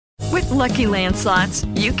Lucky Land Slots,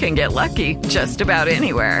 you can get lucky just about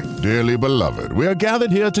anywhere. Dearly beloved, we are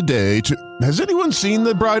gathered here today to... Has anyone seen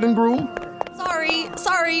the bride and groom?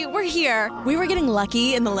 Sorry, we're here. We were getting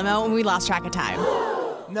lucky in the limo and we lost track of time.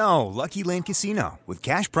 No, Lucky Land Casino, with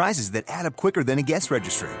cash prizes that add up quicker than a guest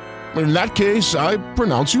registry. In that case, I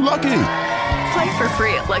pronounce you lucky. Play for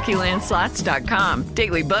free at LuckyLandSlots.com.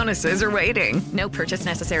 Daily bonuses are waiting. No purchase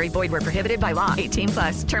necessary. Void where prohibited by law.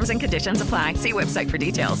 18+. Terms and conditions apply. See website for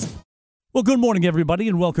details. Well, good morning, everybody,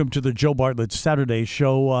 and welcome to the Joe Bartlett Saturday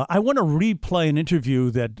Show. I want to replay an interview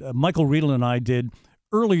that Michael Riedel and I did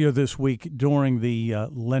earlier this week during the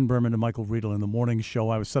Len Berman and Michael Riedel in the morning show.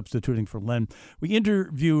 I was substituting for Len. We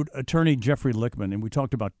interviewed attorney Jeffrey Lichtman, and we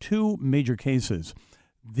talked about two major cases: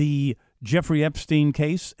 the Jeffrey Epstein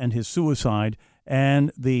case and his suicide,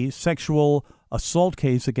 and the sexual assault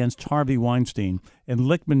case against Harvey Weinstein. And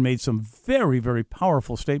Lichtman made some very, very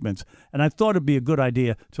powerful statements, and I thought it'd be a good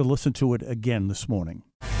idea to listen to it again this morning.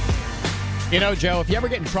 You know, Joe, if you ever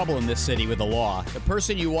get in trouble in this city with the law, the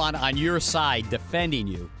person you want on your side defending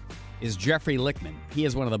you is Jeffrey Lichtman. He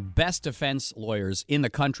is one of the best defense lawyers in the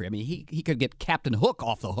country. I mean, he could get Captain Hook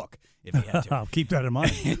off the hook if he had to. I'll keep that in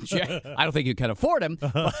mind. I don't think you can afford him,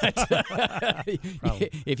 but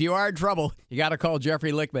if you are in trouble, you got to call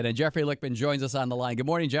Jeffrey Lichtman. And Jeffrey Lichtman joins us on the line. Good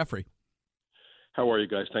morning, Jeffrey. How are you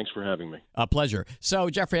guys? Thanks for having me. A pleasure. So,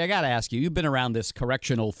 Jeffrey, I got to ask you, you've been around this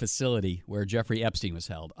correctional facility where Jeffrey Epstein was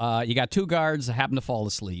held. You got two guards that happened to fall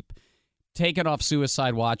asleep, taken off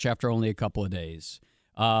suicide watch after only a couple of days.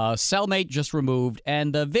 Cellmate just removed,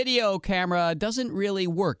 and the video camera doesn't really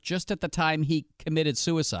work just at the time he committed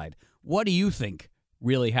suicide. What do you think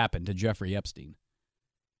really happened to Jeffrey Epstein?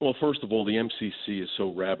 Well, first of all, the MCC is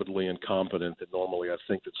so rabidly incompetent that normally I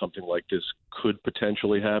think that something like this could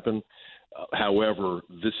potentially happen. However,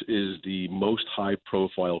 this is the most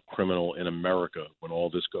high-profile criminal in America when all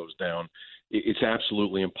this goes down. It's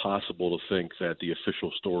absolutely impossible to think that the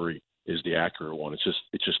official story is the accurate one. It's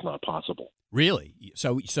just not possible. Really?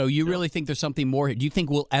 So you really think there's something more here? Do you think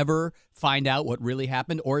we'll ever find out what really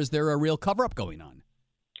happened, or is there a real cover-up going on?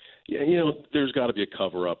 Yeah, there's got to be a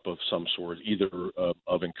cover-up of some sort, either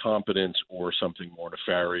of incompetence or something more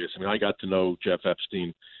nefarious. I mean, I got to know Jeff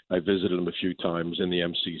Epstein. I visited him a few times in the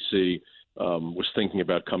MCC, was thinking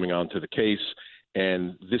about coming on to the case,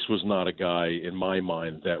 and this was not a guy, in my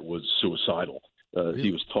mind, that was suicidal. Really?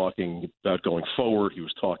 He was talking about going forward. He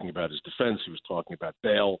was talking about his defense. He was talking about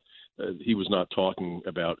bail. He was not talking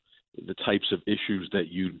about the types of issues that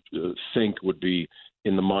you think would be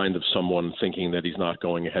in the mind of someone thinking that he's not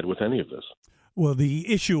going ahead with any of this. Well,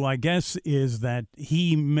 the issue, I guess, is that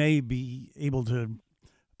he may be able to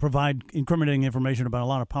provide incriminating information about a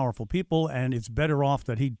lot of powerful people, and it's better off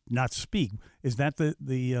that he not speak. Is that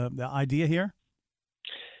the idea here?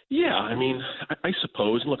 Yeah, I mean, I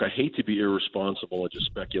suppose. Look, I hate to be irresponsible and just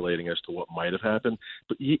speculating as to what might have happened,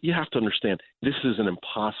 but you have to understand this is an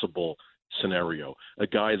impossible scenario. A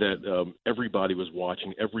guy that everybody was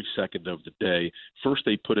watching every second of the day. First,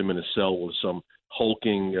 they put him in a cell with some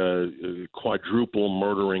hulking, quadruple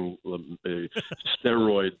murdering,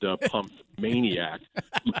 steroid pumped maniac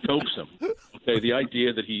who chokes him. Okay, the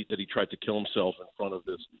idea that he tried to kill himself in front of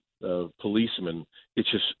this policeman, it's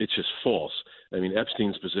just false. I mean,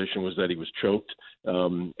 Epstein's position was that he was choked,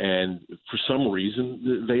 and for some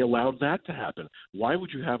reason they allowed that to happen. Why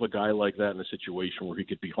would you have a guy like that in a situation where he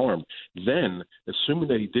could be harmed? Then, assuming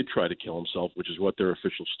that he did try to kill himself, which is what their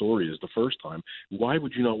official story is the first time, why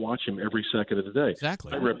would you not watch him every second of the day?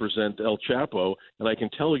 Exactly. I represent El Chapo, and I can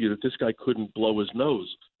tell you that this guy couldn't blow his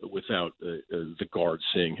nose without the guards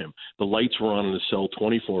seeing him. The lights were on in the cell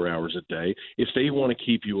 24 hours a day. If they want to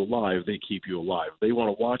keep you alive, they keep you alive. If they want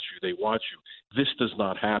to watch you, they watch you. This does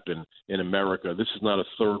not happen in America. This is not a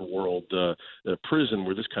third world prison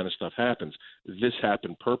where this kind of stuff happens. This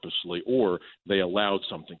happened purposely, or they allowed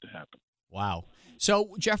something to happen. Wow.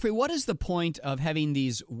 So, Jeffrey, what is the point of having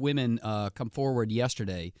these women come forward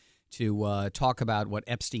yesterday to talk about what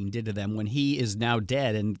Epstein did to them when he is now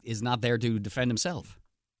dead and is not there to defend himself?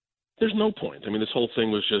 There's no point. I mean, this whole thing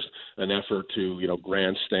was just an effort to,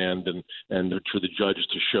 grandstand and for the judge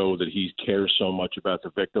to show that he cares so much about the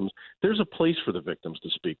victims. There's a place for the victims to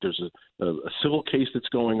speak. There's a civil case that's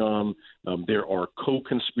going on. There are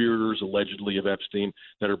co-conspirators, allegedly, of Epstein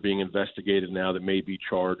that are being investigated now that may be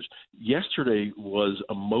charged. Yesterday was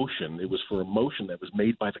a motion. It was for a motion that was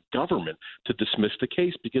made by the government to dismiss the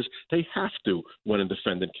case because they have to when a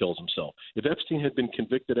defendant kills himself. If Epstein had been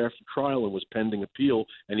convicted after trial and was pending appeal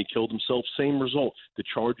and he killed himself, same result. The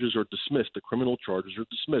charges are dismissed. The criminal charges are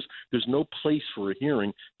dismissed. There's no place for a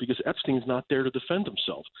hearing because Epstein's not there to defend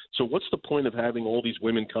himself. So what's the point of having all these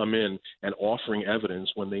women come in and offering evidence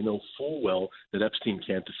when they know full well that Epstein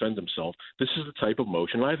can't defend himself? This is the type of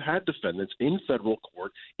motion. I've had defendants in federal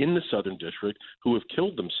court in the Southern District who have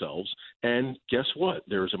killed themselves, and guess what?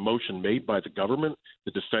 There is a motion made by the government.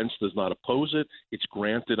 The defense does not oppose it. It's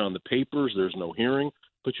granted on the papers. There's no hearing.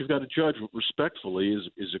 But you've got a judge who respectfully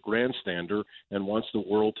is a grandstander and wants the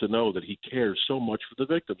world to know that he cares so much for the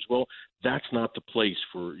victims. Well, that's not the place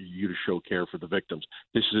for you to show care for the victims.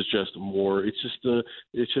 This is just more. It's just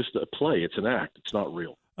a play. It's an act. It's not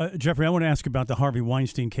real. Jeffrey, I want to ask about the Harvey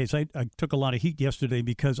Weinstein case. I took a lot of heat yesterday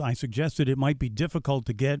because I suggested it might be difficult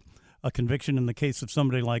to get a conviction in the case of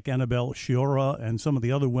somebody like Annabelle Sciorra and some of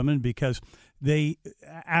the other women because they,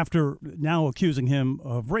 after now accusing him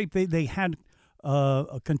of rape, they had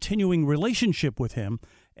a continuing relationship with him,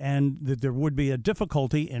 and that there would be a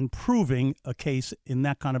difficulty in proving a case in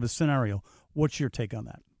that kind of a scenario. What's your take on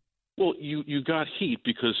that? Well, you got heat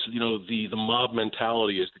because, the mob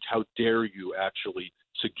mentality is how dare you actually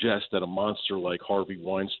suggest that a monster like Harvey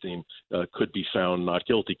Weinstein could be found not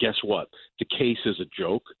guilty. Guess what? The case is a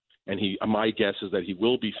joke. And my guess is that he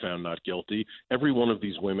will be found not guilty. Every one of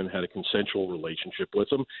these women had a consensual relationship with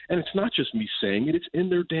him. And it's not just me saying it. It's in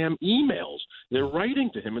their damn emails. They're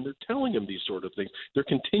writing to him and they're telling him these sort of things. They're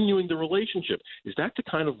continuing the relationship. Is that the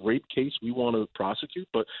kind of rape case we want to prosecute?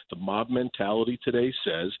 But the mob mentality today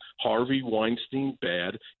says Harvey Weinstein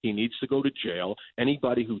bad. He needs to go to jail.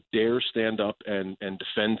 Anybody who dares stand up and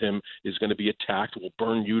defend him is going to be attacked, will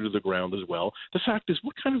burn you to the ground as well. The fact is,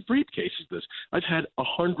 what kind of rape case is this? I've had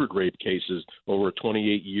 100 rape cases over a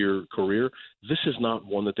 28-year career. This is not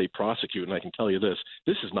one that they prosecute, and I can tell you this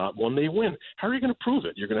is not one they win. How are you going to prove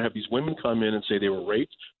it? You're going to have these women come in and say they were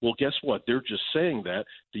raped? Well, guess what? They're just saying that.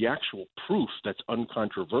 The actual proof that's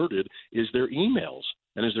uncontroverted is their emails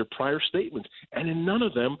and is their prior statements. And in none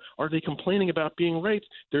of them are they complaining about being raped.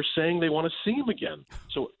 They're saying they want to see him again.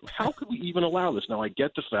 So how could we even allow this? Now, I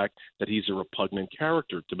get the fact that he's a repugnant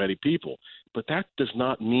character to many people, but that does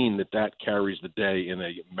not mean that carries the day in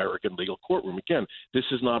an American legal courtroom. Again, this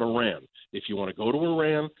is not Iran. If you want to go to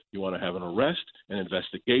Iran, you want to have an arrest, an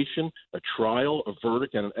investigation, a trial, a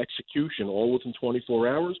verdict, and an execution all within 24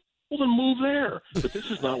 hours, well, then move there. But this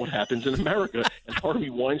is not what happens in America. And Harvey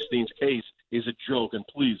Weinstein's case is a joke. And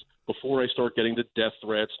please, before I start getting the death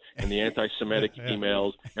threats and the anti-Semitic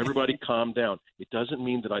emails, everybody calm down. It doesn't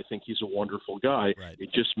mean that I think he's a wonderful guy. Right.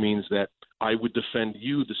 It just means that I would defend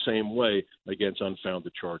you the same way against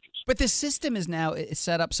unfounded charges. But the system is now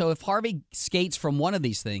set up so if Harvey skates from one of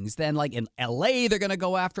these things, then like in L.A., they're going to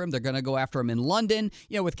go after him. They're going to go after him in London.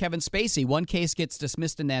 With Kevin Spacey, one case gets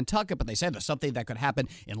dismissed in Nantucket, but they said there's something that could happen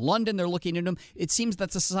in London. They're looking into him. It seems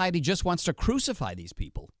that the society just wants to crucify these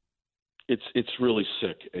people. It's really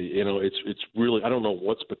sick. It's really, I don't know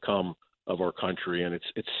what's become of our country, and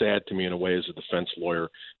it's sad to me in a way as a defense lawyer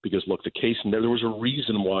because, look, the case, there was a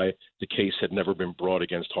reason why the case had never been brought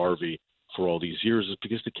against Harvey for all these years is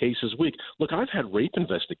because the case is weak. Look, I've had rape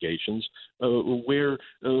investigations where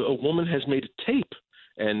a woman has made a tape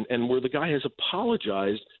and where the guy has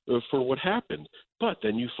apologized for what happened. But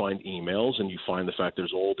then you find emails and you find the fact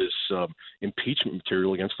there's all this impeachment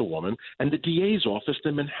material against the woman. And the DA's office,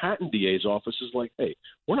 the Manhattan DA's office is like, hey,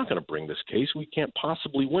 we're not going to bring this case. We can't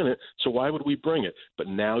possibly win it. So why would we bring it? But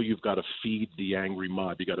now you've got to feed the angry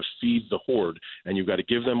mob. You've got to feed the horde. And you've got to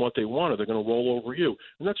give them what they want or they're going to roll over you.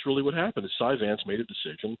 And that's really what happened. Cy Vance made a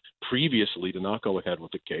decision previously to not go ahead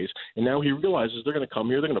with the case. And now he realizes they're going to come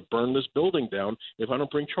here. They're going to burn this building down if I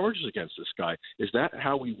don't bring charges against this guy. Is that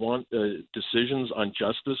how we want decisions on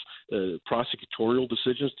justice, prosecutorial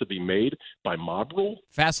decisions to be made by mob rule?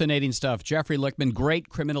 Fascinating stuff. Jeffrey Lichtman, great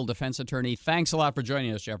criminal defense attorney. Thanks a lot for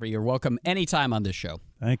joining us, Jeffrey. You're welcome anytime on this show.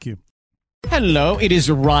 Thank you. Hello, it is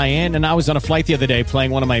Ryan, and I was on a flight the other day playing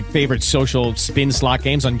one of my favorite social spin slot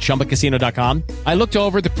games on ChumbaCasino.com. I looked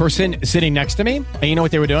over at the person sitting next to me, and you know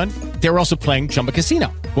what they were doing? They were also playing Chumba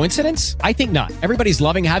Casino. Coincidence? I think not. Everybody's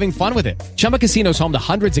loving having fun with it. Chumba Casino is home to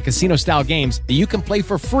hundreds of casino-style games that you can play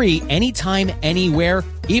for free anytime, anywhere,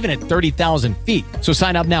 even at 30,000 feet. So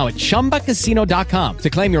sign up now at ChumbaCasino.com to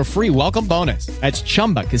claim your free welcome bonus. That's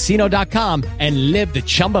ChumbaCasino.com and live the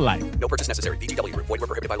Chumba life. No purchase necessary. VGW. Void where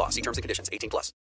prohibited by law. See terms and conditions. 18+.